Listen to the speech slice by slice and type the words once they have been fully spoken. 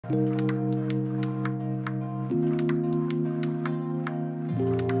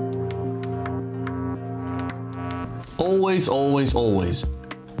Always, always, always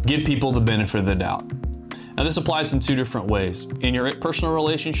give people the benefit of the doubt. Now this applies in two different ways. In your personal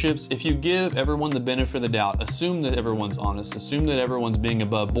relationships, if you give everyone the benefit of the doubt, assume that everyone's honest, assume that everyone's being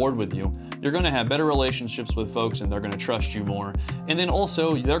above board with you, you're going to have better relationships with folks and they're going to trust you more. And then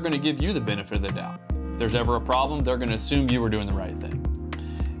also they're going to give you the benefit of the doubt. If there's ever a problem, they're going to assume you were doing the right thing.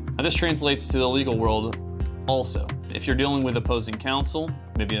 Now this translates to the legal world also. If you're dealing with opposing counsel,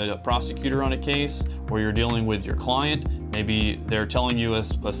 maybe a prosecutor on a case, or you're dealing with your client, maybe they're telling you a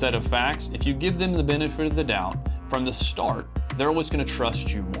set of facts, if you give them the benefit of the doubt from the start, they're always going to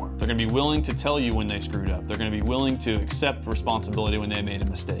trust you more. They're going to be willing to tell you when they screwed up. They're going to be willing to accept responsibility when they made a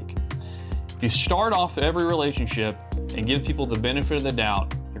mistake. If you start off every relationship and give people the benefit of the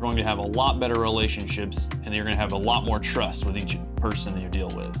doubt, you're going to have a lot better relationships and you're going to have a lot more trust with each person that you deal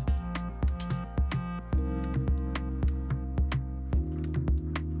with.